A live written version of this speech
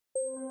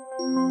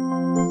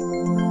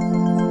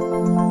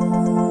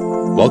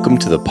Welcome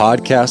to the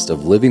podcast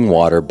of Living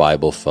Water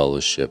Bible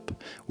Fellowship.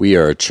 We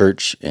are a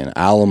church in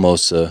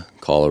Alamosa,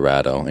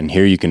 Colorado, and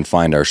here you can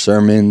find our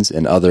sermons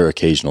and other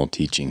occasional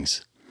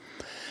teachings.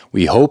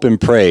 We hope and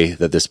pray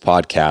that this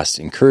podcast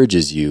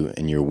encourages you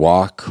in your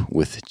walk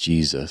with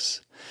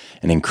Jesus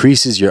and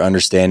increases your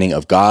understanding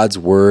of God's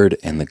Word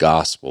and the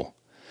gospel.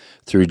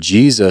 Through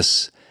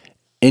Jesus,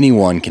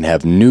 anyone can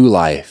have new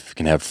life,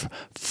 can have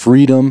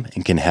freedom,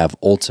 and can have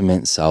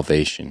ultimate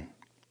salvation.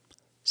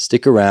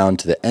 Stick around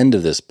to the end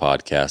of this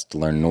podcast to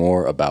learn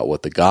more about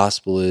what the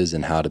gospel is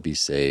and how to be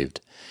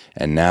saved.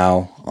 And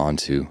now, on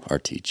to our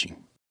teaching.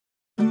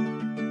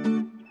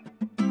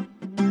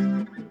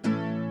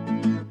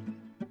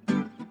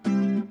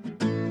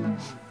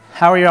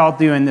 How are you all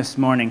doing this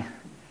morning?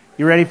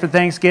 You ready for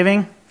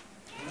Thanksgiving?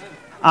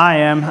 I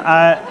am.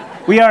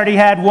 We already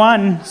had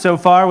one so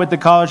far with the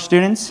college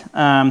students,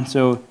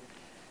 so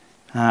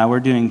we're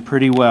doing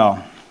pretty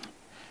well.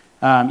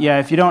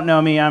 If you don't know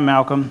me, I'm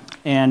Malcolm,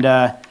 and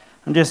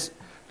I'm just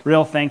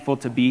real thankful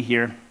to be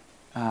here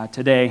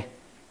today.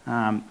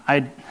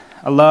 I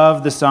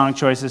love the song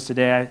choices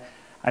today.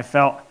 I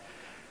felt,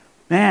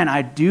 man,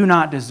 I do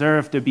not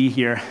deserve to be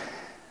here,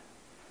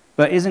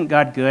 but isn't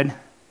God good?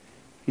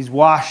 He's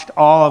washed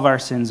all of our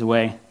sins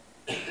away,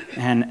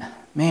 and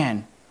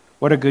man,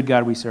 what a good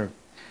God we serve.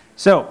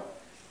 So,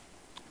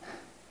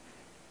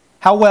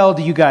 how well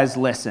do you guys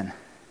listen?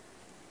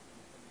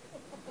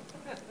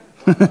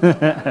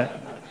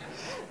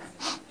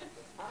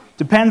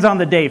 Depends on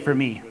the day for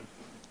me,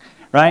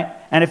 right?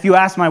 And if you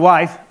ask my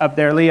wife up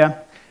there,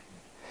 Leah,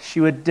 she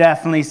would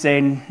definitely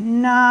say,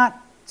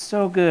 not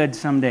so good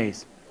some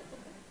days.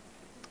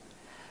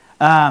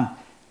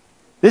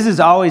 This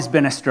has always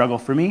been a struggle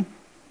for me.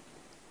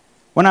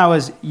 When I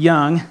was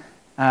young,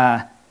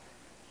 I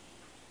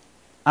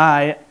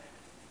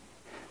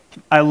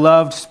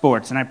loved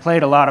sports, and I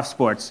played a lot of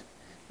sports.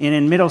 And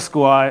in middle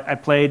school, I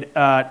played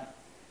AA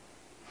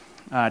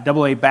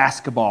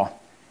basketball.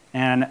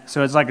 And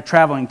so it's like a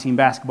traveling team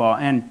basketball.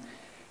 And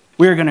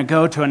we were going to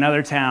go to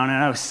another town,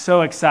 and I was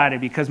so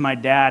excited because my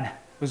dad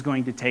was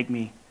going to take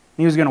me.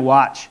 He was going to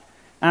watch.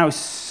 And I was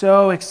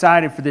so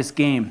excited for this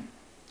game.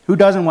 Who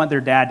doesn't want their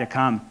dad to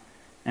come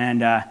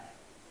and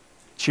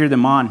cheer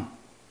them on?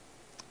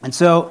 And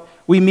so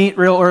we meet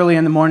real early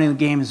in the morning. The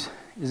game is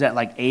at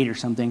like 8 or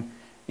something.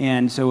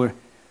 And so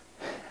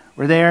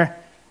we're there.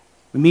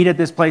 We meet at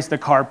this place, the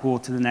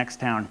carpool to the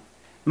next town.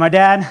 My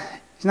dad,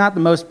 he's not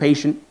the most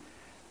patient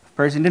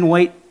person, didn't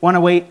want to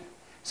wait.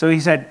 So he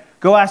said,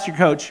 go ask your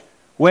coach,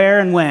 where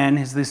and when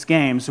is this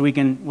game so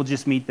we'll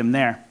just meet them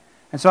there.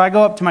 And so I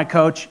go up to my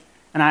coach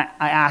and I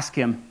ask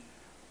him,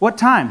 what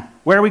time?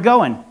 Where are we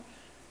going?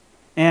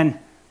 And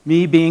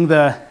me being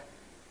the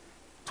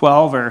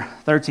 12 or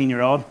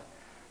 13-year-old, I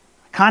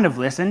kind of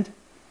listened.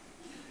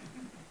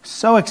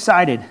 So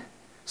excited.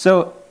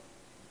 So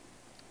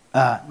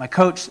my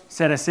coach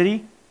said a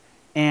city,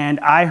 and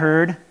I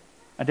heard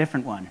a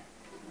different one.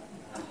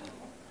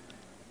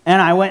 And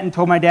I went and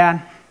told my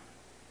dad,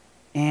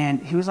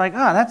 and he was like,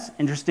 oh, that's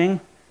interesting.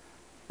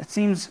 It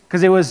seems,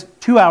 because it was a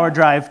 2-hour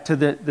drive to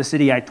the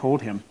city I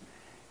told him,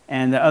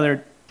 and the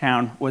other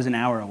town was an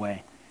hour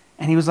away.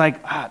 And he was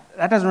like,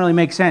 that doesn't really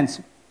make sense,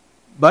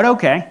 but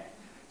okay.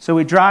 So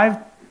we drive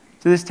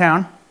to this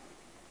town,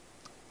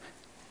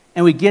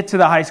 and we get to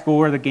the high school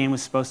where the game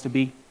was supposed to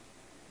be.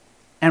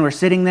 And we're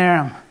sitting there,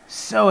 I'm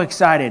so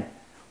excited.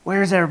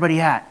 Where's everybody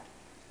at?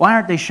 Why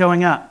aren't they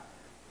showing up?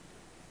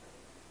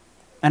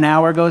 An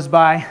hour goes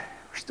by,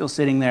 we're still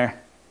sitting there.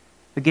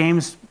 The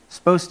game's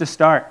supposed to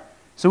start.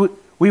 So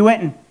we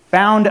went and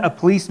found a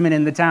policeman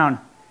in the town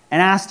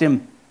and asked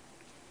him,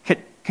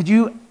 could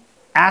you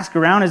ask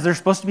around, is there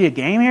supposed to be a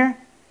game here?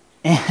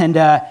 And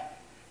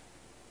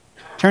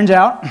turns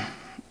out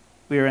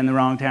we were in the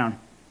wrong town.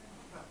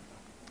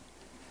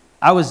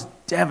 I was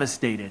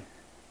devastated.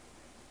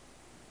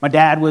 My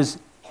dad was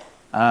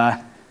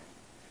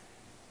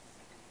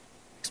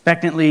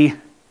expectantly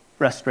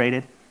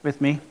frustrated with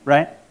me,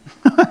 right?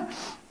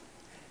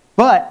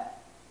 But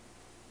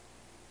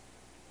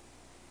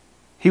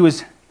he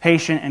was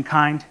patient and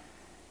kind,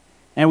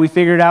 and we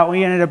figured out,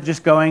 we ended up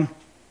just going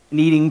and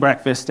eating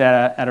breakfast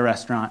at a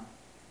restaurant.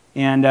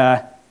 And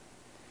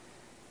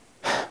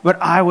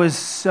but I was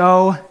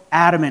so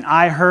adamant.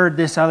 I heard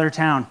this other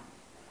town.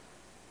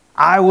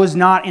 I was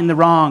not in the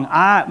wrong.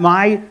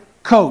 My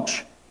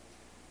coach,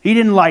 he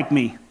didn't like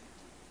me.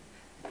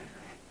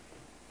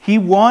 He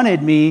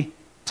wanted me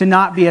to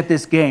not be at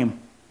this game.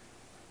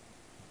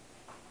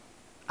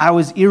 I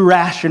was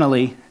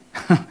irrationally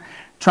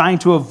trying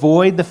to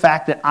avoid the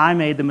fact that I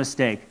made the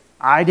mistake.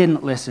 I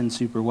didn't listen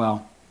super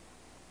well.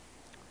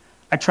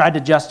 I tried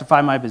to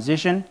justify my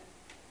position,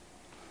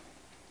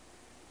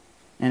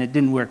 and it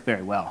didn't work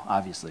very well,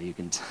 obviously, you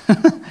can,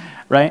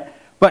 right?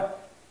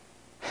 But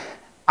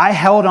I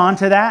held on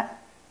to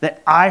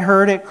that I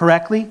heard it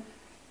correctly,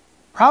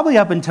 probably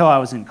up until I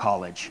was in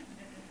college.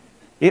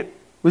 It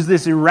was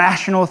this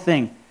irrational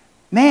thing.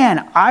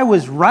 Man, I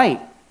was right.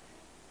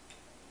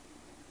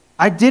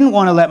 I didn't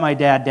want to let my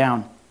dad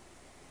down.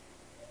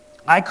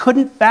 I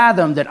couldn't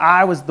fathom that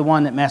I was the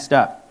one that messed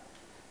up.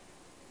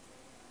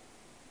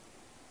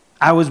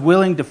 I was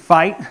willing to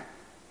fight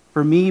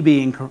for me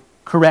being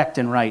correct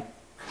and right.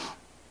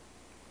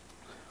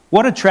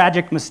 What a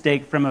tragic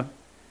mistake from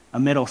a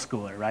middle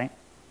schooler, right?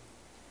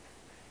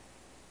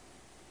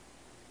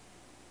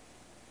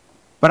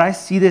 But I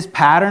see this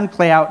pattern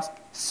play out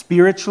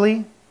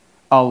spiritually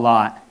a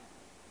lot.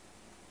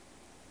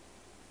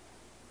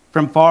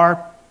 From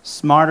far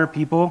smarter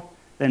people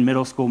than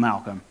middle school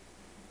Malcolm,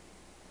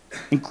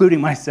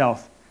 including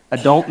myself,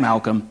 adult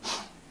Malcolm.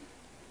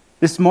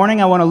 This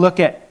morning I want to look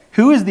at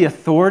who is the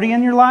authority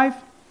in your life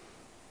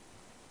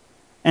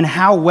and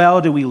how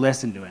well do we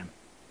listen to him.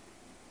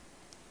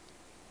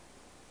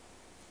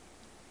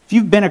 If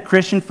you've been a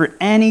Christian for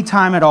any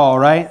time at all,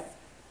 right,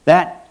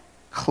 that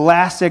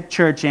classic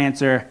church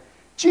answer,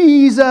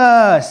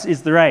 Jesus,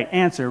 is the right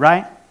answer,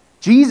 right?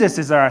 Jesus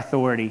is our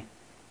authority.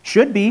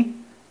 Should be.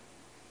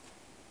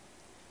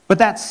 But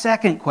that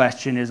second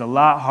question is a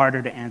lot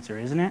harder to answer,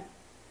 isn't it?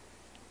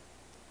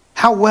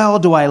 How well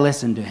do I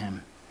listen to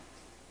him?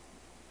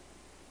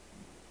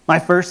 My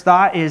first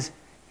thought is,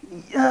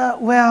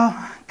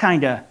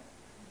 kind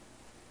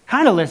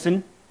of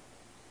listen.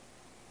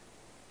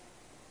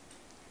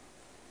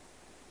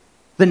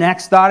 The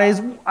next thought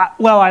is,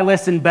 I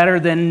listen better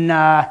than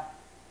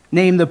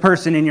name the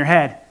person in your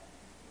head,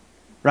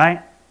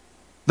 right?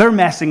 They're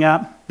messing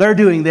up. They're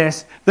doing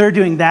this. They're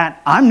doing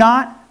that. I'm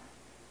not.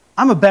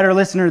 I'm a better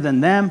listener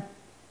than them.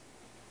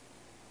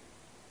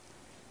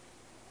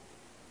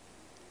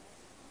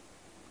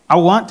 I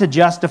want to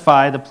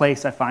justify the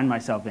place I find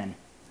myself in.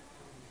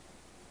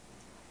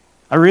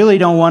 I really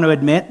don't want to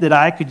admit that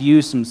I could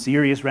use some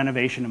serious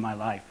renovation in my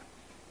life,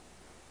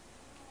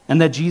 and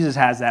that Jesus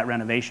has that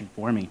renovation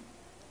for me.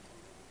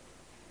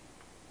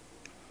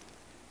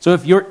 So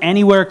if you're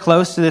anywhere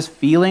close to this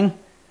feeling,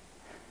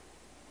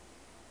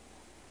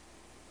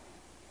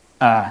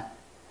 then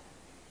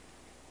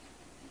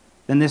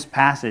this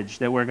passage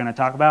that we're going to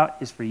talk about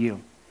is for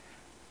you.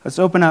 Let's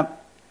open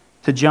up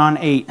to John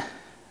 8,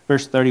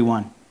 verse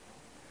 31.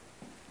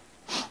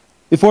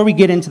 Before we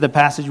get into the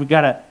passage, we've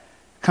got to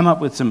come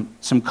up with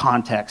some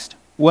context.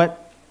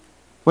 What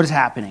is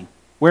happening?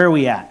 Where are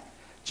we at?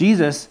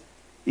 Jesus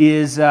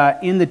is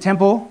in the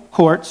temple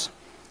courts,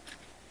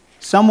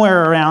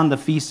 somewhere around the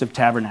Feast of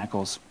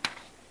Tabernacles.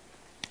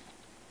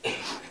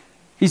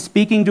 He's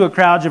speaking to a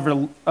crowd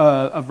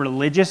of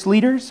religious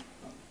leaders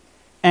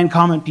and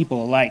common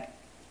people alike.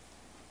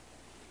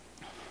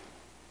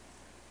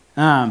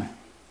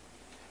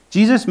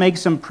 Jesus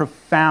makes some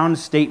profound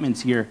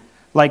statements here,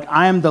 like,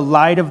 I am the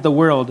light of the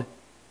world,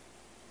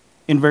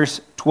 in verse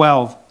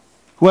 12.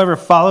 Whoever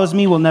follows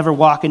me will never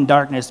walk in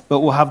darkness, but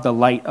will have the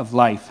light of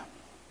life.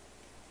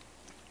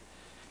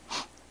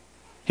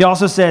 He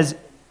also says,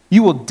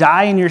 you will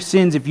die in your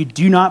sins if you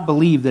do not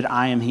believe that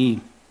I am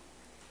he.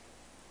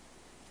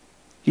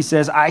 He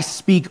says, I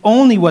speak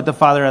only what the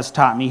Father has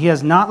taught me. He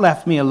has not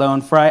left me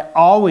alone, for I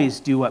always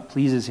do what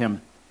pleases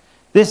him.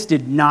 This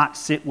did not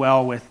sit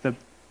well with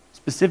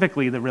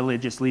specifically the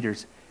religious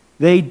leaders.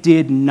 They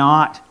did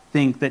not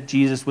think that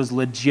Jesus was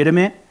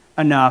legitimate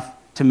enough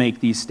to make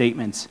these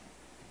statements.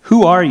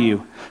 Who are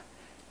you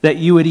that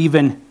you would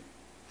even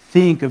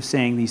think of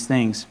saying these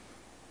things?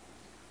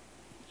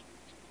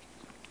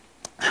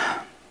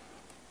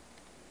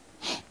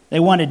 They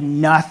wanted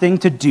nothing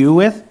to do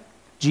with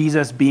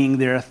Jesus being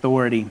their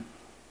authority.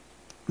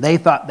 They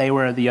thought they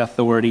were the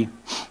authority.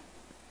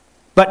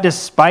 But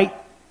despite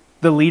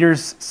the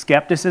leaders'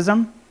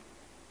 skepticism,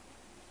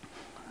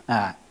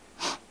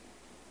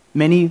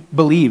 many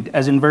believed,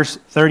 as in verse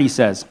 30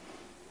 says.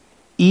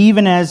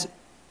 Even as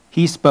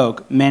he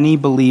spoke, many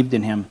believed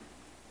in him.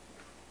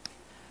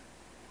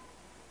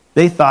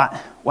 They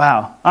thought,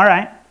 wow, all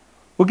right,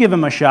 we'll give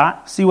him a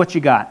shot, see what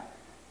you got.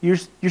 You're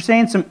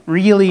saying some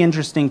really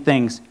interesting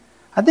things.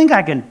 I think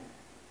I can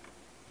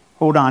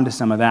hold on to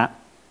some of that.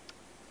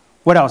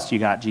 What else do you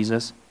got,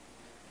 Jesus?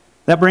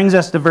 That brings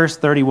us to verse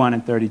 31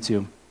 and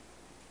 32.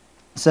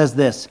 It says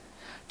this,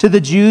 to the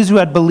Jews who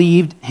had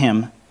believed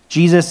him,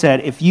 Jesus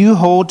said, if you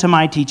hold to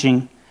my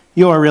teaching,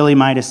 you are really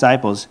my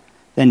disciples.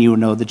 Then you will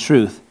know the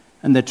truth,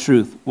 and the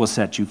truth will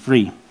set you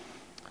free.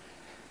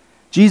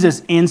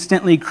 Jesus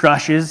instantly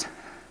crushes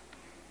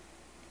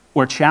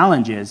or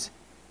challenges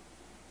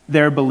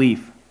their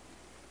belief.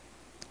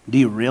 Do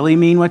you really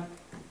mean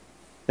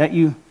that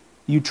you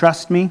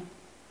trust me?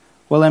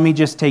 Well, let me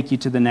just take you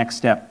to the next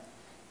step.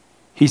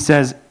 He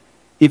says,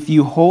 if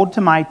you hold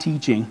to my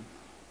teaching,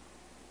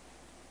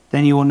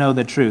 then you will know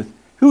the truth.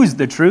 Who is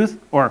the truth?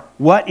 Or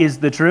what is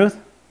the truth?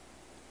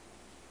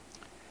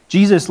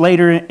 Jesus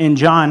later in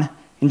John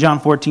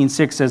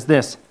 14:6 says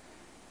this,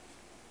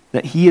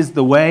 that he is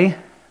the way,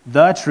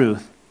 the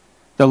truth,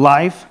 the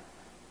life,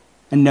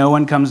 and no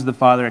one comes to the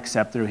Father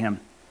except through him.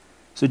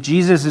 So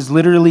Jesus is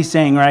literally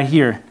saying right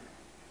here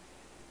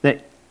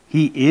that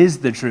he is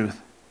the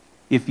truth.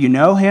 If you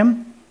know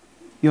him,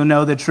 you'll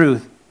know the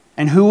truth.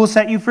 And who will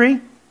set you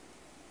free?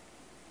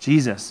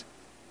 Jesus.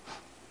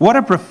 What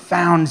a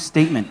profound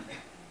statement.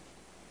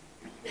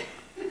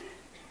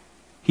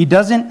 He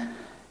doesn't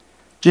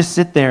just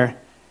sit there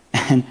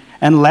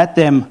and let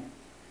them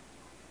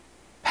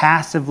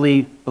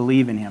passively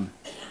believe in him.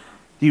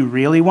 Do you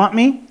really want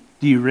me?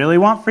 Do you really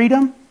want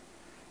freedom?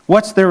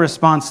 What's their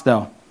response,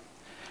 though?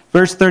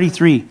 Verse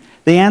 33,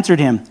 they answered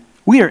him,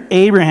 "We are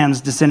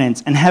Abraham's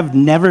descendants and have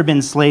never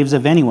been slaves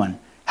of anyone.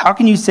 How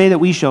can you say that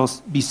we shall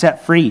be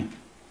set free?"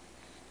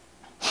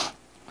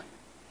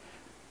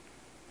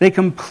 They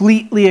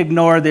completely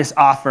ignore this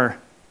offer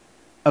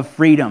of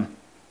freedom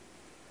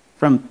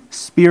from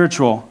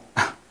spiritual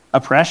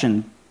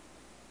oppression.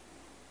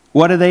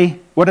 What do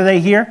they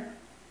hear?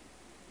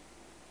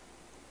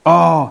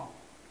 "Oh,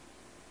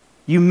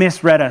 you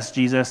misread us,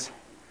 Jesus.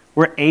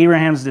 We're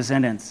Abraham's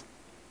descendants.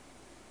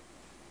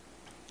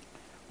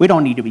 We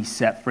don't need to be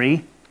set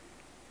free."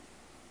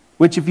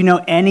 Which, if you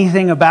know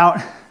anything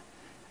about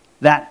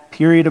that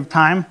period of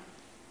time,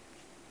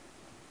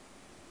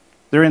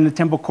 they're in the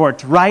temple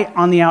courts. Right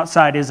on the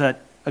outside is a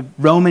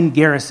Roman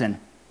garrison,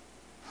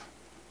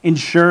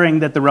 ensuring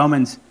that the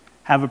Romans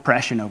have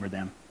oppression over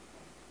them.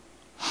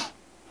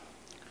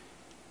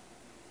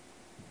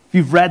 If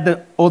you've read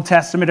the Old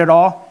Testament at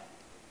all,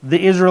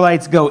 the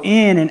Israelites go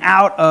in and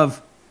out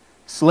of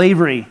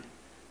slavery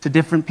to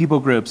different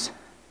people groups.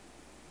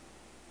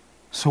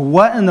 So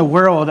what in the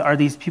world are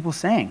these people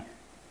saying?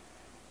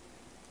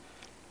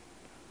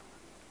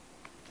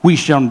 We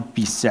shall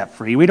be set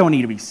free. We don't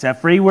need to be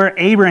set free. We're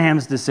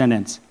Abraham's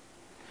descendants.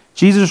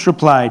 Jesus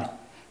replied,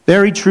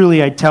 "Very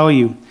truly I tell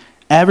you,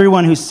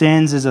 everyone who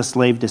sins is a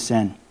slave to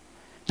sin.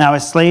 Now a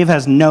slave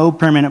has no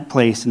permanent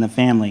place in the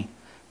family,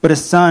 but a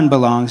son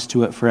belongs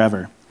to it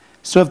forever.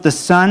 So if the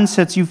Son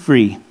sets you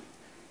free,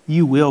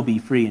 you will be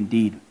free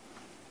indeed."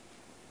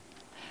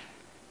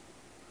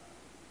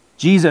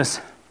 Jesus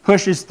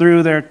pushes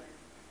through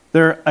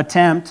their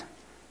attempt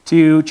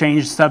to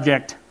change the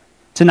subject,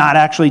 to not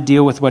actually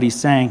deal with what he's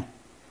saying.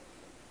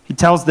 He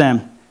tells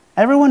them,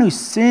 everyone who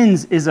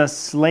sins is a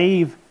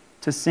slave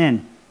to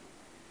sin.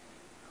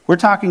 We're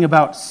talking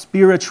about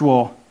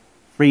spiritual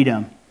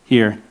freedom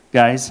here,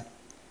 guys.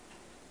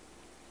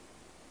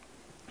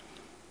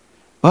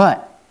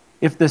 But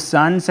if the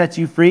Son sets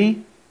you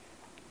free,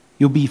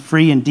 you'll be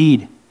free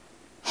indeed.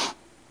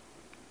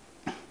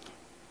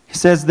 He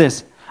says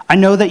this, "I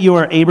know that you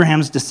are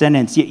Abraham's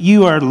descendants, yet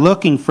you are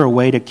looking for a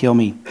way to kill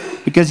me,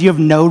 because you have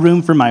no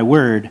room for my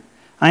word.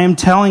 I am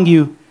telling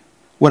you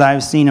what I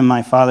have seen in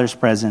my Father's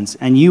presence,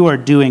 and you are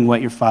doing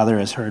what your father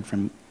has heard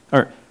from,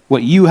 or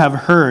what you have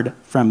heard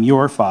from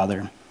your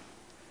father."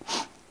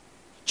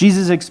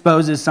 Jesus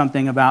exposes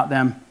something about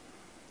them,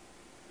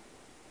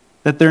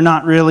 that they're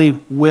not really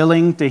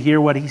willing to hear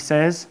what he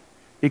says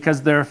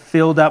because they're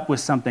filled up with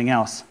something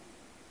else.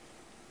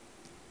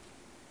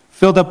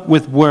 Filled up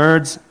with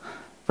words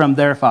from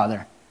their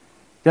father.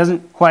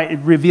 Doesn't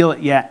quite reveal it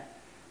yet.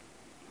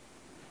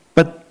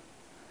 But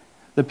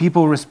the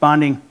people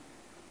responding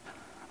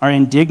are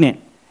indignant.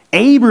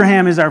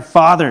 "Abraham is our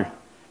father,"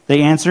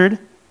 they answered.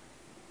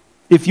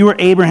 "If you were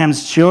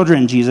Abraham's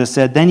children," Jesus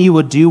said, "then you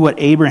would do what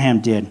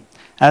Abraham did.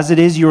 As it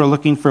is, you are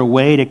looking for a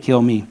way to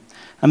kill me,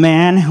 a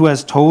man who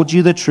has told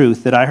you the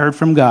truth that I heard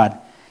from God.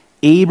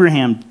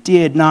 Abraham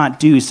did not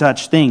do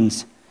such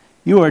things.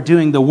 You are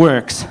doing the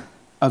works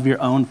of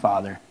your own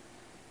father."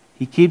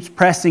 He keeps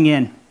pressing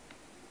in.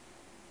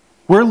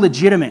 We're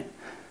legitimate.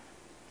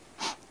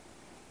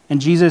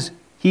 And Jesus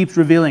keeps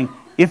revealing,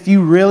 if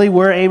you really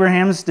were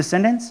Abraham's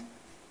descendants,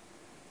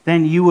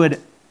 then you would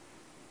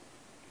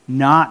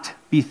not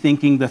be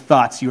thinking the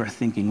thoughts you are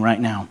thinking right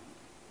now.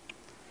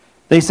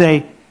 They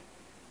say,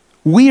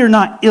 "We are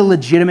not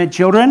illegitimate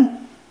children."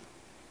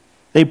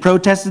 They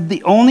protested,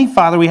 "The only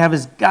father we have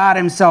is God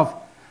himself."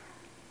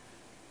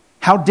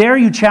 How dare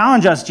you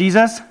challenge us,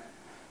 Jesus?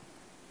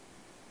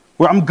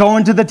 Well, I'm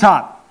going to the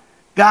top.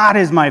 God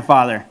is my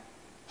father.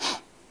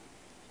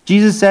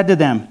 Jesus said to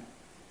them,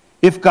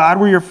 "If God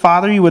were your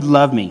father, you would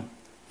love me,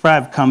 for I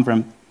have come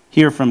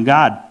from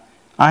God.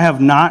 I have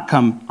not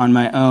come on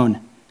my own.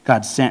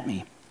 God sent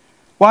me.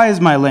 Why is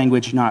my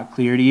language not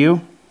clear to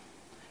you?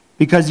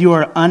 Because you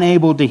are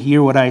unable to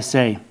hear what I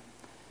say."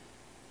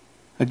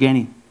 Again,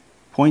 he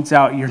points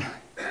out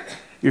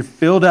you're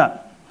filled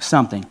up with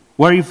something.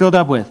 What are you filled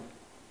up with?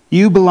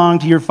 You belong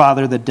to your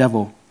father, the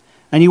devil,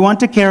 and you want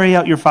to carry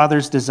out your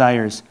father's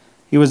desires.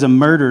 He was a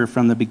murderer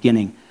from the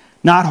beginning,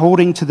 not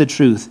holding to the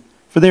truth,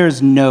 for there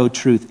is no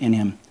truth in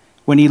him.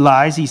 When he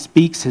lies, he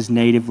speaks his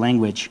native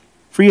language,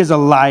 for he is a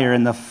liar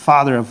and the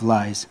father of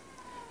lies.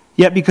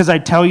 Yet because I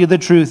tell you the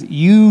truth,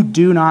 you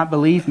do not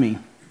believe me.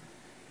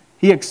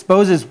 He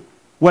exposes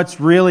what's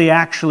really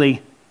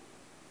actually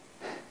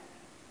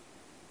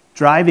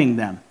driving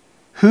them,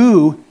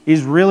 who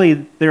is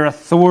really their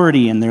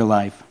authority in their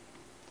life.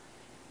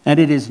 And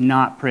it is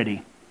not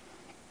pretty.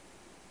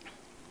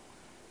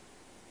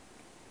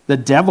 The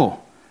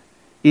devil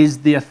is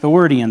the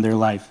authority in their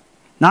life,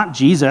 not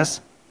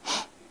Jesus,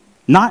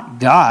 not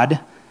God.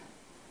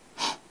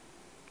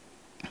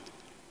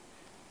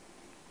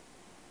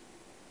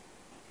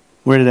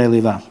 Where did I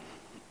leave off?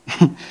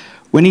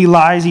 When he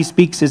lies, he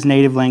speaks his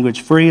native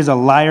language, for he is a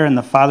liar and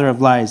the father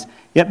of lies.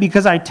 Yet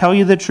because I tell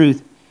you the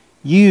truth,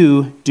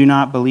 you do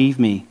not believe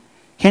me.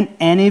 Can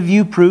any of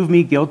you prove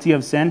me guilty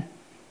of sin?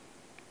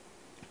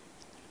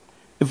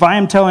 If I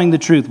am telling the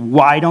truth,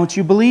 why don't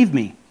you believe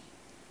me?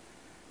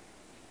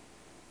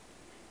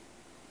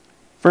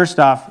 First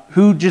off,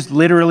 who just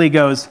literally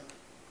goes,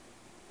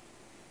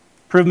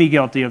 prove me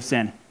guilty of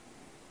sin?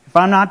 If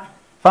I'm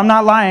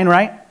not lying,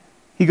 right?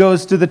 He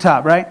goes to the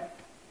top, right?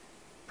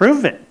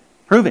 Prove it.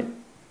 Prove it.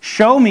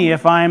 Show me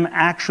if I'm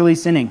actually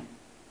sinning.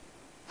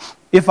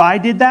 If I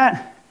did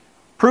that,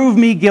 prove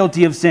me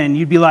guilty of sin.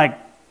 You'd be like,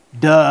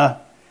 duh.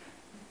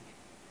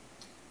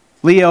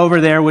 Leah over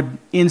there would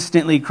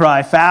instantly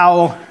cry,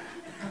 foul.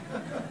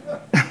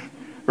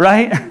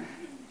 Right?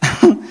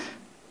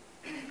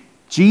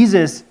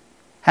 Jesus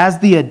has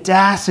the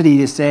audacity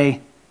to say,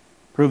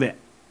 prove it.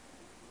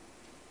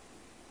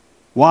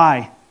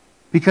 Why?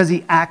 Because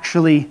he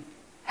actually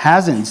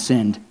hasn't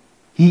sinned.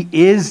 He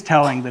is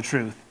telling the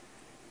truth.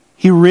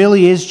 He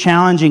really is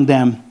challenging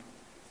them.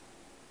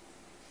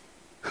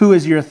 Who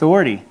is your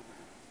authority?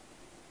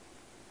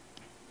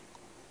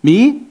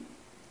 Me?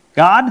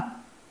 God?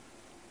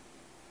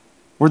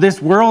 Or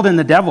this world and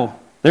the devil?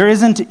 There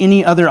isn't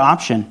any other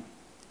option.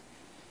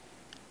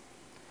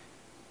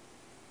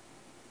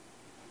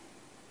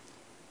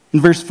 In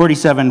verse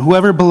 47,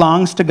 whoever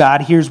belongs to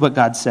God hears what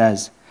God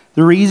says.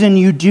 The reason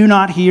you do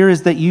not hear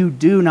is that you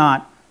do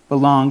not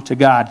belong to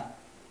God.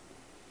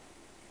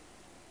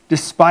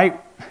 Despite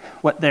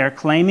what they're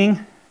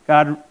claiming,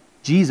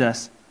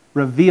 Jesus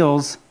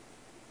reveals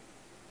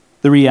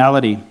the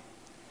reality.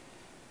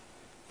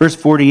 Verse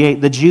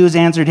 48, the Jews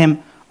answered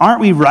him, aren't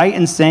we right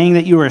in saying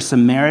that you are a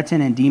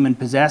Samaritan and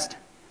demon-possessed?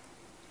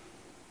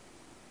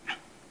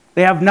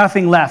 They have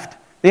nothing left.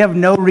 They have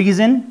no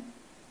reason.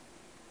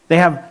 They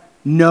have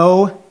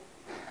no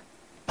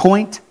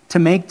point to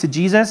make to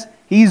Jesus.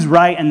 He's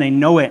right and they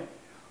know it.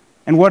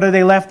 And what are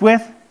they left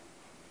with?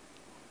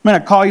 I'm going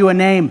to call you a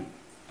name.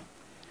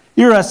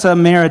 You're a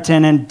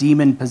Samaritan and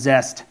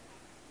demon-possessed.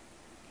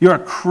 You're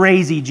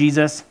crazy,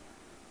 Jesus.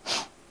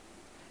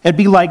 It'd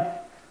be like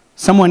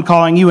someone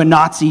calling you a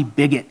Nazi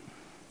bigot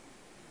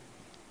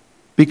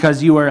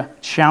because you are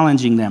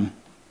challenging them,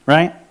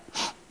 right?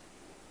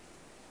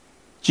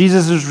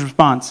 Jesus'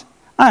 response,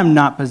 I am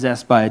not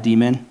possessed by a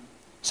demon,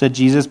 said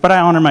Jesus, but I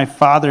honor my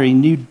Father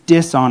and you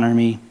dishonor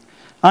me.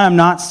 I am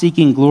not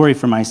seeking glory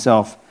for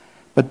myself,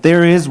 but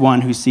there is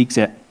one who seeks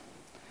it,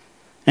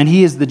 and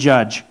he is the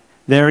judge.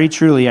 Very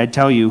truly, I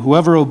tell you,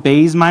 whoever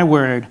obeys my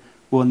word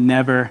will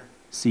never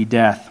see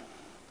death.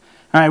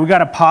 All right, we got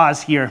to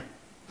pause here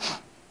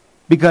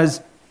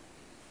because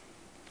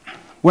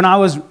when I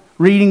was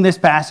reading this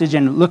passage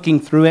and looking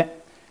through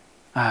it,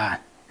 I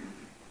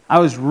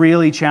was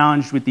really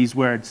challenged with these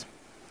words.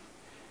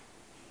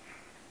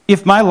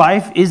 If my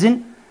life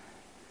isn't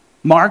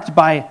marked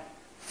by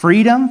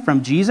freedom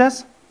from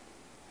Jesus,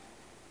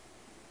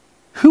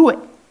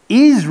 who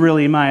is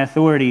really my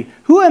authority?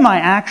 Who am I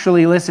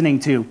actually listening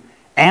to?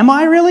 Am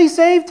I really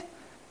saved?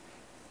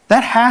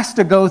 That has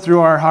to go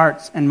through our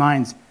hearts and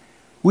minds.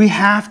 We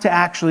have to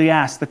actually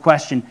ask the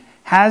question,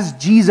 has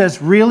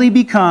Jesus really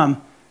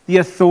become the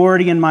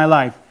authority in my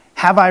life?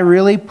 Have I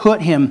really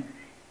put him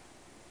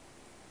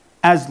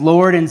as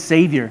Lord and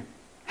Savior?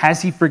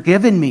 Has he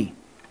forgiven me?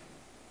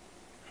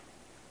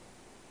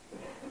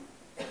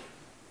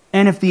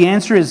 And if the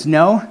answer is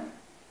no,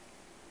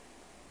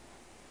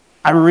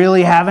 I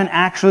really haven't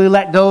actually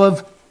let go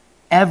of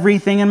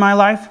everything in my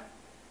life,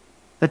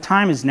 the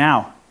time is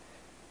now.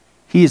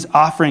 He is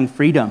offering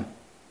freedom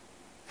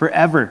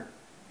forever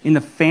in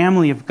the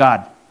family of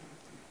God.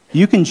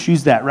 You can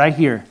choose that right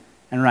here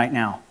and right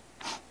now.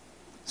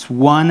 It's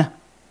one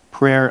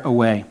prayer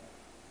away.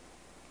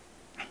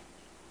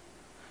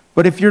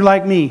 But if you're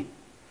like me,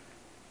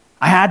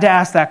 I had to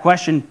ask that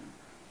question,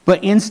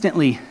 but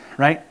instantly,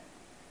 right?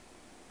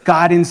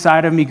 God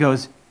inside of me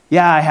goes,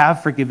 yeah, I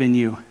have forgiven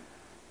you.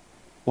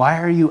 Why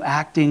are you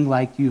acting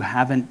like you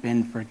haven't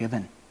been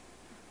forgiven?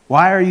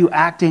 Why are you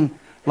acting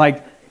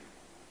like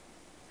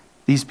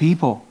these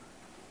people?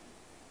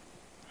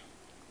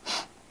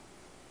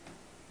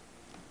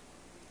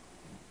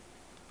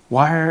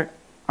 Why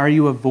are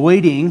you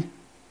avoiding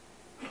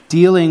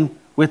dealing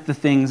with the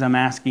things I'm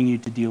asking you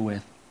to deal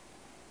with?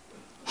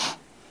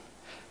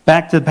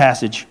 Back to the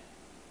passage.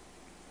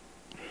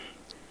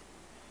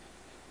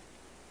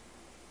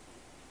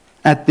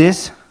 At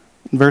this,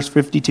 in verse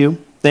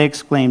 52, they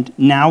exclaimed,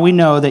 now we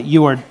know that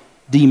you are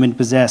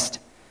demon-possessed.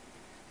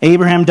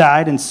 Abraham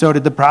died, and so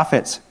did the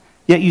prophets.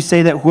 Yet you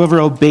say that whoever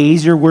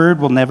obeys your word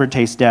will never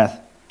taste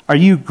death. Are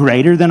you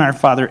greater than our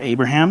father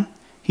Abraham?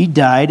 He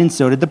died, and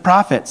so did the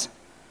prophets.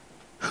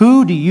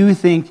 Who do you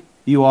think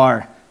you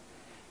are?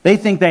 They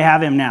think they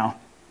have him now.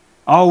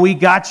 Oh, we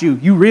got you.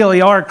 You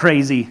really are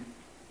crazy.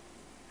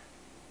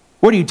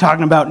 What are you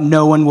talking about?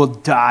 No one will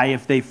die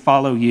if they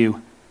follow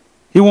you.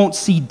 He won't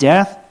see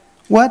death.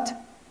 What?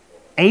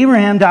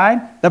 Abraham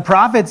died. The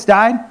prophets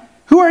died.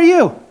 Who are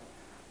you?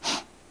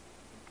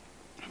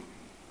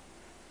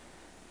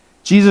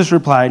 Jesus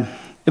replied,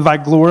 if I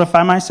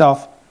glorify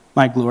myself,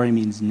 my glory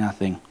means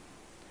nothing.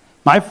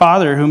 My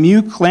Father, whom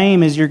you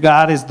claim as your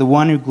God, is the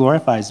one who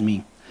glorifies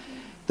me.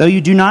 Though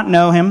you do not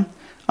know him,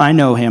 I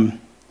know him.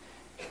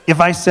 If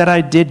I said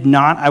I did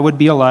not, I would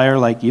be a liar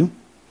like you.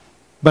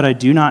 But I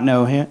do not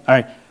know him.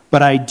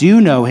 But I do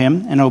know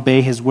him and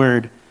obey his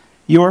word.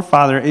 Your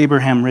father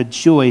Abraham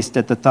rejoiced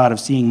at the thought of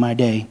seeing my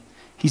day.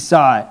 He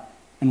saw it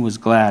and was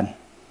glad.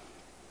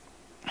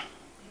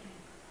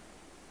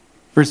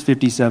 Verse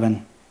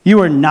 57. You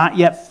are not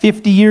yet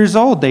 50 years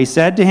old, they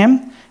said to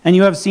him, and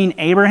you have seen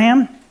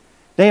Abraham?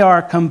 They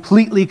are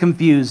completely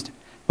confused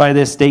by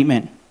this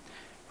statement,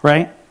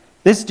 right?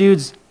 This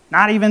dude's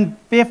not even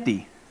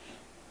 50.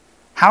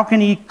 How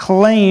can he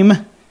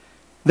claim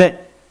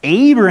that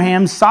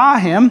Abraham saw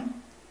him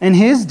in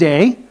his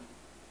day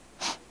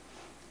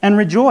and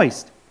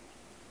rejoiced?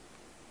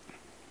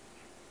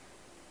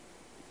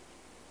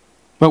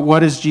 But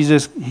what is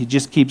Jesus? He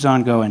just keeps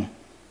on going.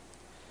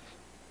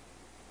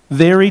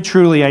 Very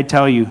truly, I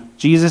tell you,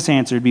 Jesus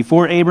answered,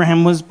 before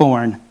Abraham was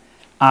born,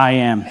 I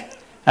am.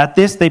 At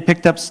this, they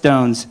picked up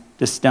stones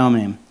to stone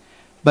him.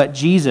 But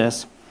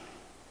Jesus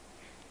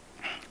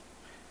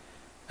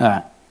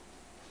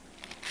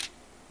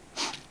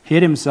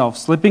hid himself,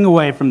 slipping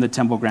away from the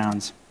temple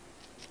grounds.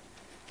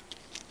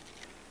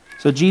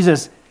 So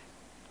Jesus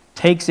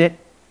takes it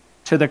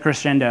to the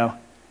crescendo.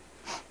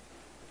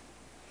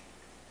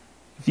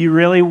 If you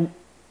really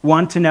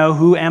want to know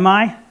who am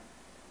I?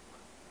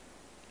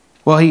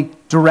 Well, he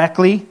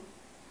directly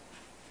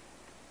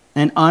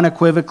and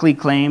unequivocally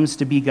claims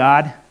to be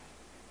God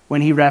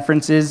when he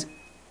references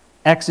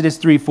Exodus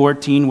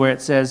 3:14,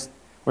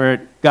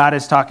 where God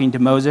is talking to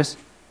Moses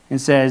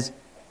and says,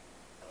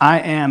 I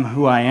am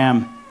who I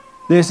am.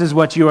 This is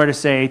what you are to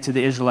say to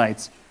the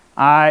Israelites.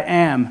 I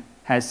am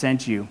has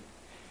sent you.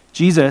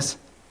 Jesus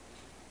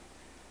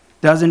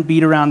doesn't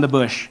beat around the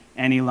bush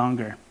any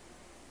longer.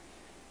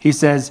 He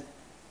says,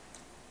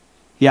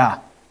 yeah,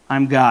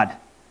 I'm God.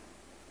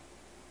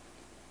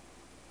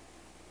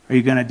 Are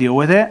you going to deal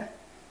with it?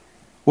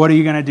 What are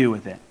you going to do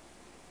with it?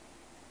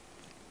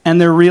 And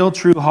their real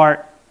true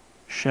heart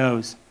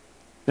shows.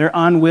 They're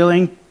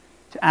unwilling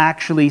to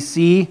actually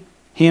see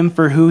him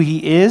for who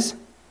he is,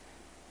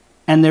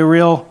 and their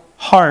real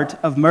heart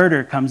of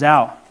murder comes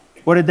out.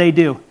 What did they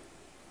do?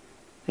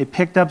 They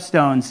picked up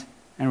stones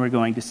and were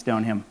going to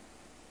stone him.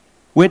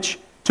 Which,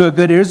 to a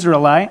good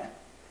Israelite,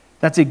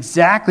 that's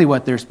exactly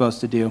what they're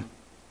supposed to do.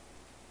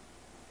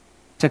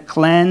 To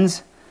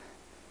cleanse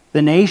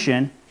the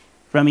nation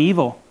from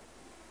evil.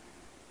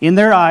 In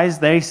their eyes,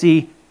 they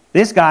see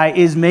this guy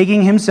is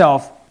making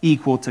himself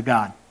equal to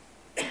God.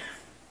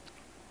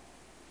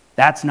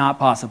 That's not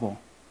possible.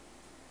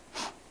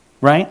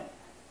 Right?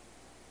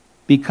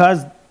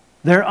 Because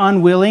they're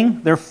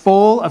unwilling, they're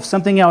full of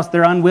something else.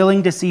 They're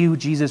unwilling to see who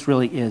Jesus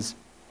really is.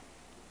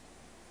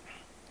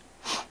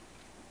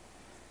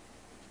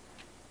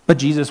 But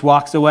Jesus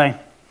walks away.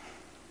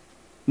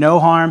 No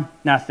harm,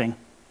 nothing.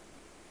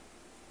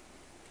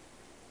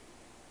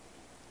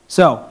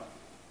 So,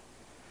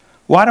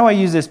 why do I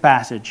use this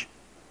passage?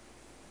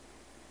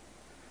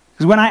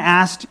 Because when I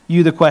asked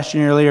you the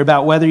question earlier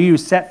about whether you were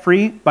set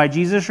free by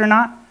Jesus or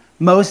not,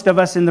 most of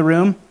us in the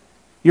room,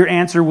 your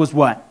answer was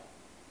what?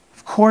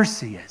 Of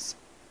course he is.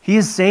 He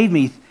has saved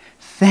me.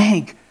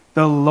 Thank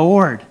the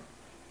Lord.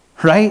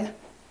 Right?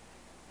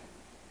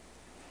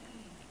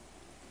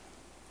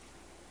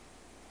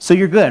 So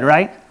you're good,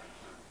 right?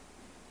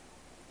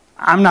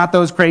 I'm not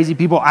those crazy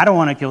people. I don't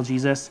want to kill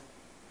Jesus.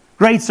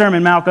 Great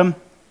sermon, Malcolm.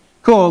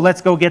 Cool,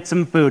 let's go get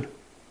some food.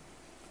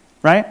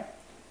 Right?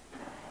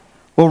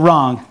 Well,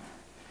 wrong.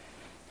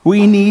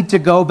 We need to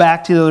go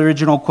back to the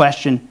original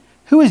question.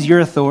 Who is your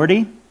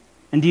authority?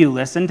 And do you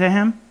listen to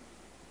him?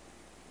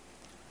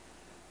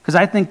 Because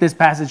I think this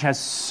passage has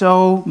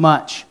so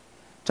much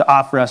to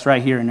offer us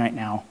right here and right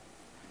now.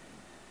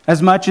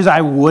 As much as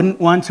I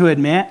wouldn't want to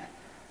admit,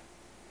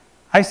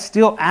 I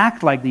still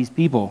act like these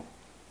people,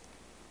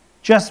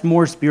 just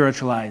more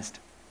spiritualized.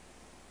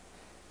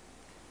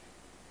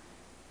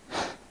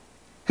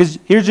 Because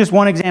here's just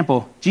one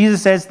example.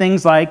 Jesus says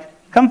things like,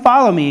 come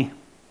follow me,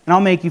 and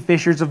I'll make you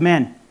fishers of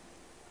men.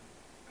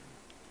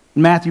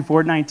 In Matthew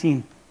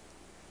 4:19.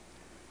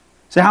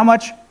 So how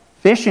much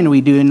fishing are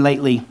we doing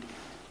lately?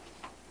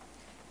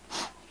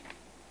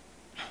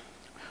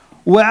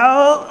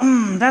 Well,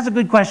 that's a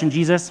good question,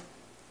 Jesus.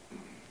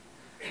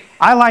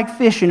 I like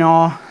fish and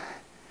all,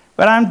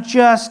 but I'm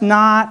just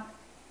not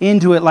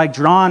into it like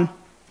John.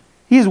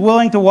 He's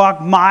willing to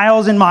walk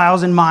miles and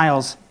miles and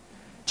miles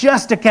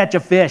just to catch a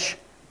fish.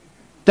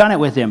 Done it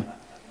with him.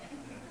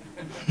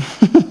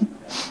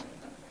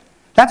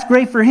 That's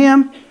great for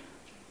him,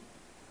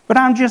 but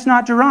I'm just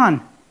not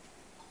Duran.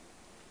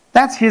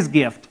 That's his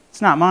gift.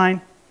 It's not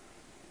mine.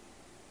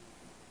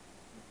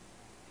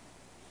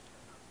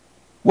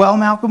 Well,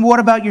 Malcolm, what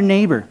about your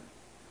neighbor?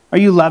 Are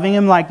you loving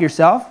him like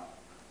yourself?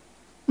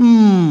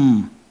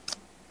 How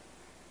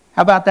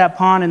about that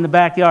pond in the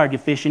backyard? You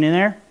fishing in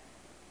there?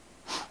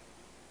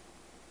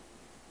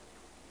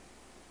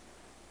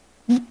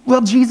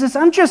 Well, Jesus,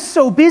 I'm just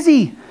so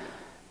busy.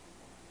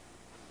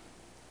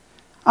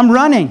 I'm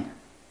running.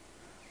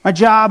 my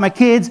job, my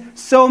kids,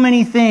 so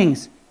many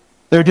things.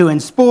 They're doing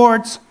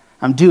sports,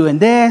 I'm doing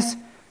this,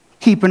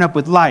 keeping up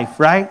with life,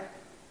 right?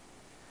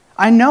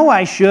 I know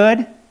I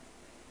should,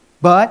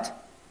 but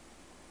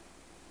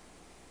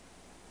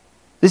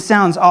this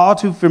sounds all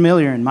too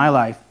familiar in my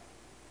life.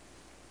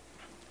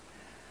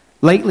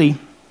 Lately,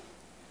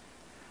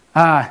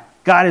 God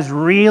has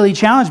really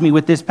challenged me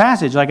with this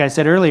passage, like I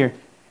said earlier.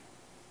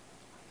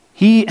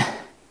 He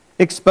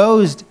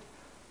exposed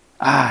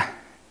that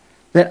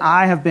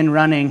I have been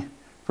running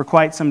for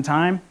quite some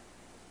time.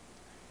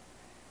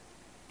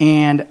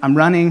 And I'm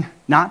running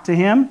not to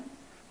him,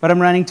 but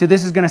I'm running to,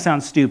 this is going to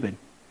sound stupid,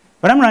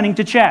 but I'm running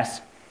to chess.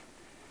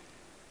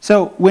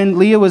 So when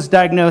Leah was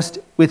diagnosed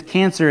with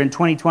cancer in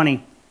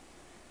 2020,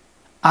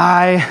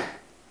 I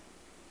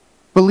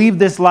believed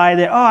this lie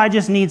that, I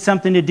just need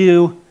something to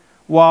do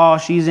while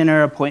she's in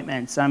her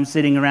appointments. I'm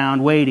sitting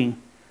around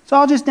waiting. So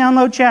I'll just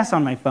download chess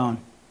on my phone.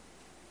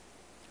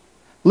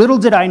 Little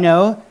did I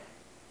know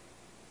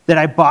that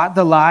I bought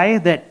the lie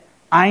that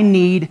I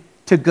need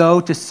to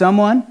go to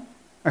someone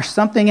or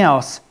something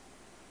else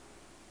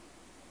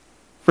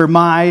for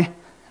my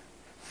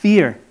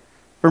fear,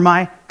 for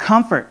my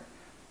comfort,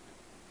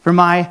 for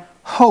my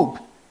hope.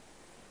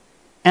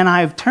 And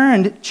I've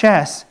turned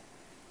chess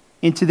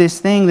into this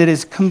thing that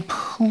is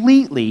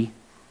completely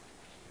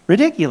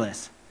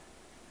ridiculous.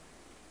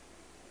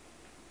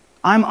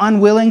 I'm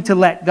unwilling to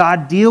let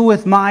God deal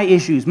with my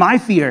issues, my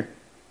fear.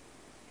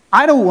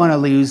 I don't want to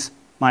lose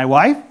my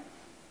wife.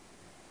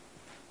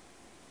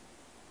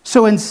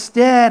 So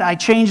instead, I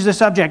change the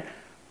subject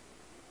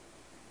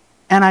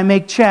and I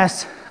make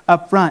chess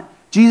up front.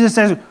 Jesus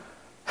says,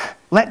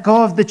 let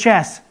go of the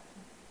chess.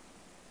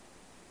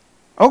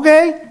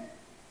 Okay,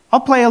 I'll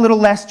play a little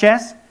less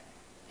chess. And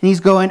he's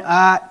going,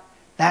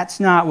 that's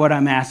not what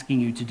I'm asking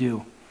you to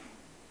do.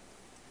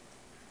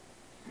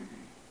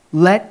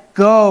 Let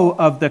go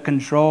of the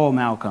control,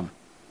 Malcolm.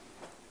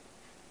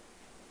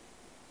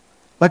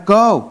 Let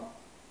go.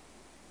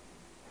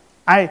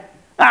 I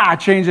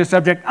change the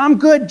subject. I'm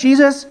good,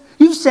 Jesus.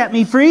 You've set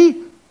me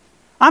free.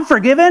 I'm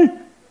forgiven.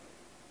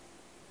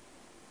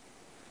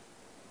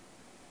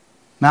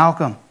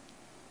 Malcolm,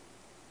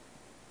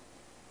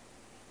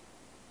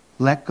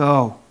 let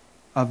go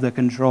of the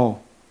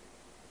control.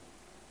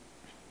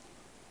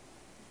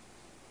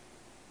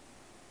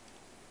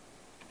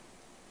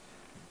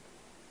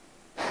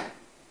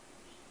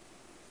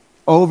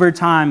 Over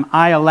time,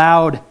 I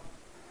allowed,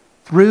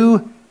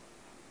 through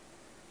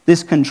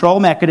this control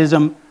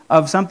mechanism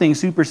of something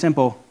super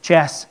simple,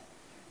 chess,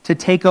 to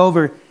take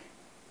over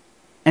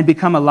and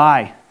become a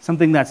lie,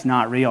 something that's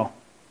not real.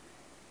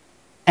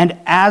 And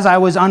as I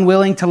was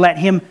unwilling to let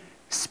him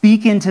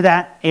speak into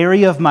that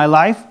area of my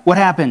life, what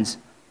happens?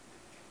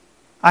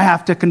 I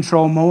have to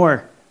control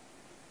more.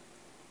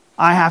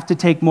 I have to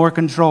take more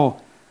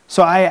control.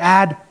 So I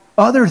add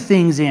other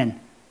things in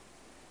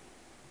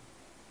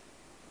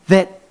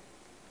that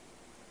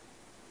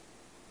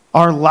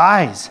are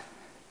lies,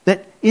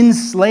 that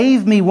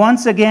enslave me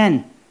once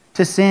again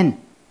to sin.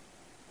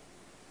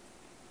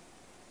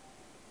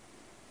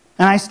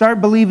 And I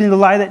start believing the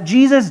lie that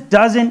Jesus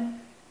doesn't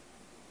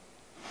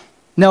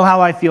know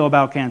how I feel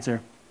about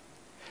cancer.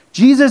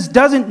 Jesus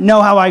doesn't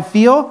know how I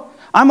feel.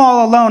 I'm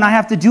all alone. I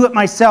have to do it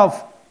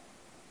myself.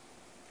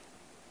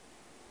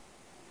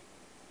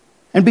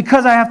 And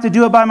because I have to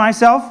do it by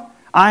myself,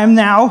 I am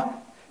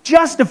now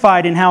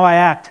justified in how I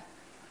act.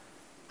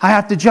 I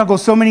have to juggle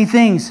so many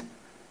things.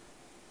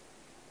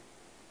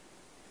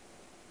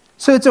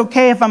 So it's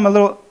okay if I'm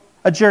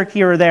a jerk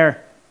here or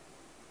there.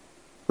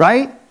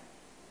 Right?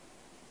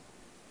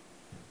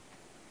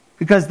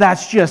 Because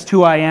that's just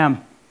who I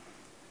am.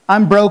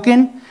 I'm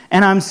broken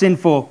and I'm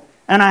sinful,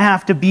 and I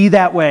have to be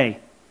that way.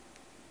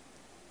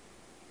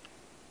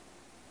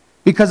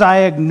 Because I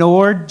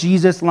ignored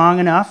Jesus long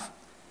enough,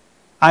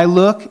 I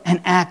look and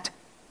act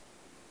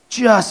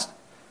just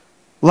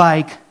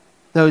like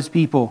those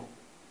people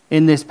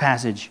in this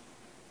passage.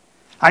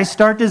 I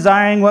start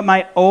desiring what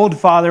my old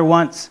father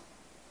wants.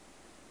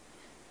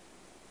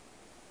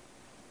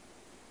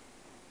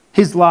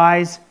 His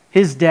lies,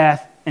 his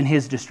death, and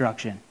his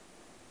destruction.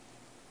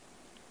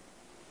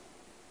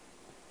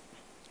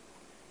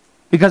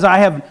 Because I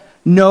have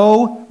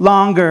no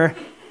longer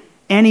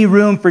any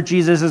room for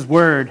Jesus'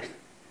 word.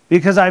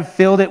 Because I've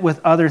filled it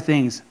with other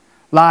things.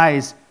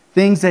 Lies.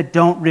 Things that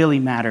don't really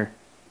matter.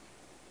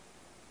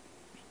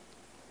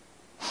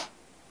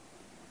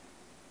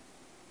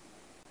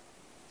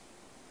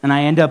 And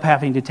I end up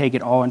having to take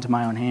it all into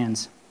my own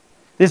hands.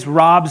 This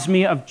robs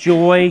me of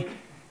joy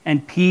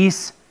and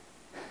peace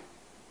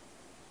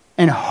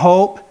and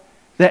hope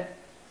that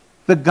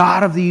the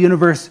God of the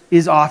universe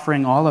is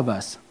offering all of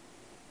us.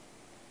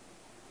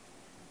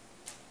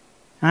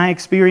 And I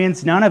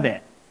experience none of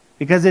it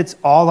because it's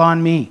all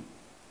on me.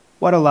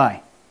 What a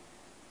lie.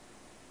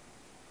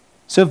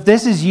 So if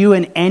this is you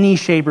in any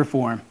shape or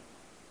form,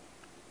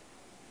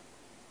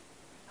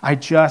 I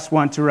just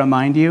want to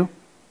remind you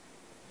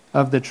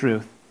of the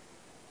truth.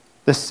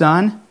 The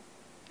Son,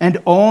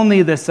 and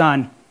only the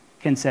Son,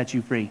 can set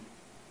you free.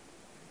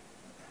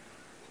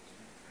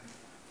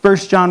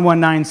 1 John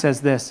 1:9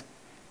 says this,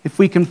 "If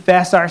we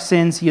confess our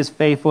sins, he is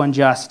faithful and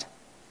just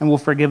and will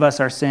forgive us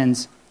our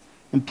sins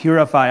and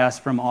purify us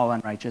from all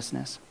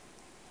unrighteousness."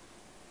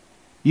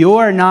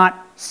 You're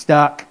not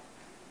stuck.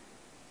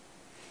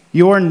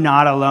 You're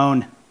not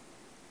alone.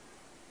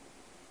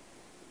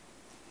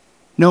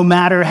 No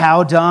matter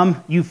how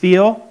dumb you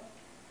feel,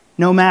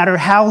 no matter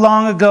how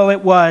long ago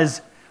it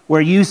was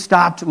where you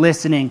stopped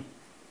listening,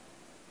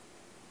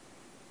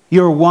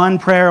 you're one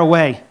prayer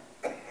away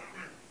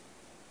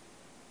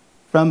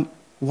from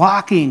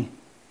walking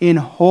in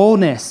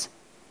wholeness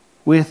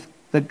with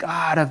the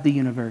God of the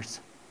universe.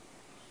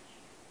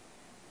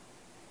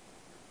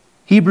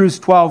 Hebrews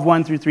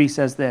 12:1-3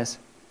 says this,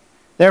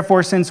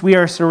 "Therefore, since we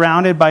are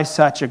surrounded by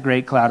such a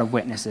great cloud of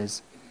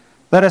witnesses,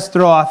 let us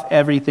throw off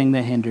everything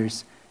that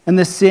hinders and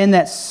the sin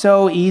that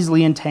so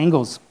easily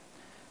entangles.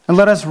 And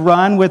let us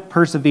run with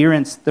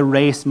perseverance the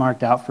race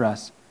marked out for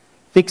us,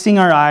 fixing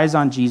our eyes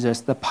on Jesus,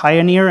 the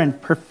pioneer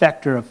and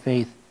perfecter of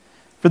faith.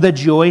 For the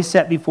joy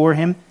set before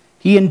him,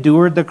 he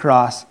endured the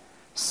cross,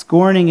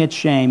 scorning its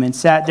shame, and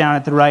sat down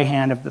at the right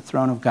hand of the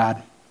throne of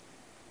God.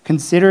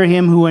 Consider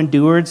him who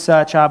endured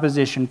such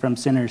opposition from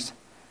sinners,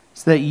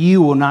 so that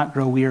you will not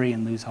grow weary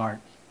and lose heart."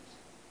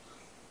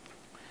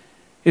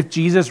 If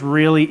Jesus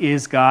really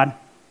is God,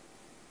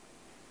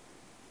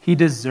 he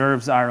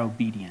deserves our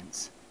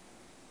obedience,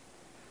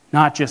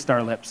 not just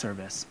our lip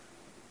service.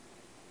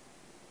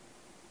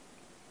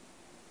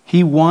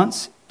 He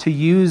wants to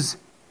use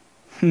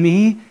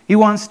me. He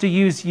wants to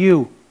use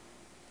you.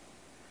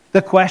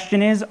 The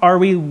question is, are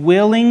we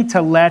willing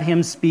to let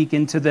him speak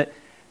into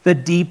the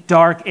deep,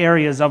 dark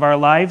areas of our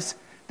lives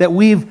that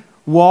we've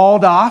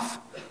walled off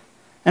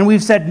and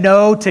we've said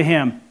no to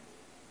him?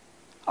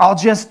 I'll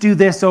just do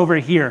this over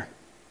here.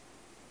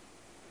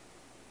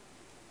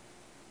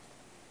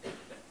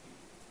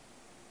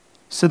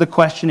 So the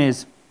question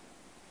is,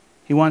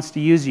 he wants to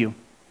use you.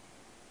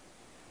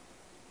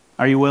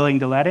 Are you willing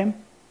to let him?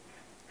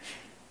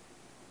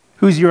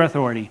 Who's your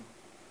authority?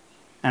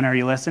 And are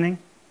you listening?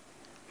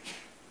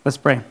 Let's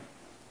pray.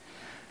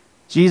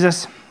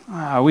 Jesus,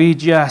 we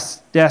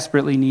just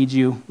desperately need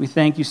you. We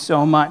thank you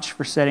so much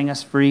for setting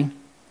us free.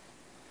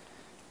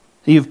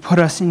 That you've put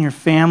us in your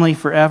family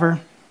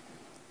forever.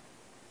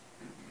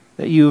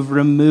 That you've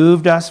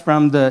removed us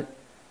from the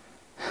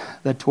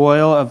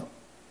toil of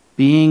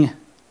being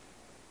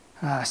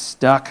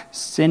stuck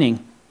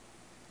sinning.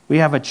 We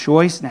have a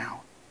choice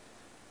now.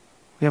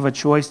 We have a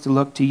choice to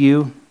look to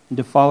you and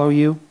to follow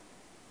you.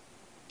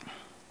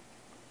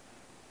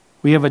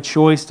 We have a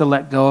choice to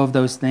let go of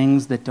those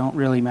things that don't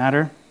really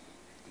matter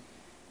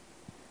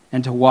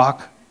and to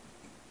walk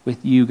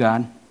with you,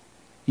 God.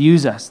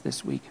 Use us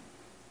this week.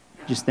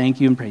 Just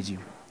thank you and praise you.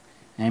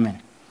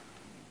 Amen.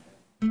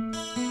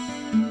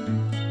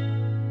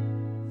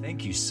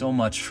 Thank you so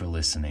much for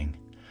listening.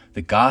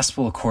 The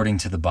gospel according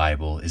to the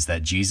Bible is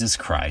that Jesus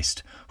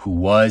Christ, who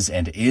was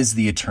and is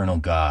the eternal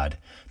God,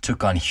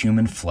 took on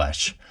human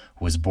flesh,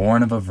 was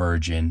born of a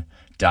virgin,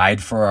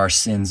 died for our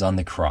sins on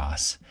the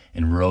cross,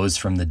 and rose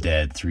from the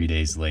dead 3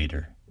 days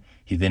later.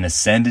 He then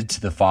ascended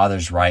to the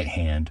Father's right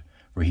hand,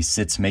 where he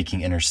sits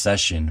making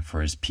intercession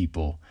for his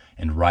people,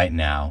 and right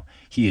now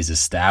he is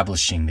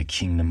establishing the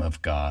kingdom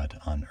of God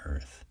on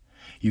earth.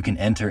 You can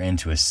enter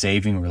into a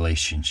saving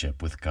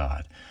relationship with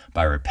God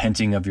by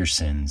repenting of your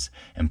sins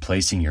and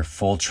placing your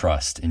full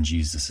trust in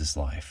Jesus'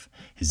 life,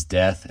 his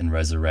death and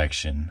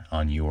resurrection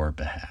on your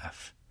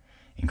behalf.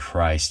 In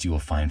Christ, you will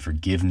find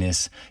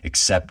forgiveness,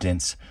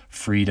 acceptance,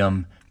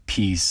 freedom,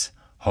 peace,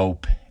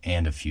 hope,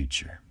 and a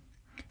future.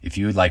 If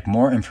you would like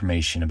more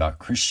information about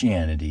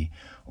Christianity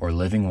or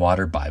Living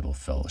Water Bible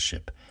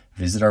Fellowship,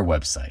 visit our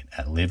website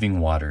at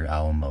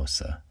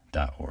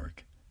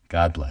livingwateralamosa.org.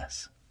 God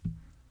bless.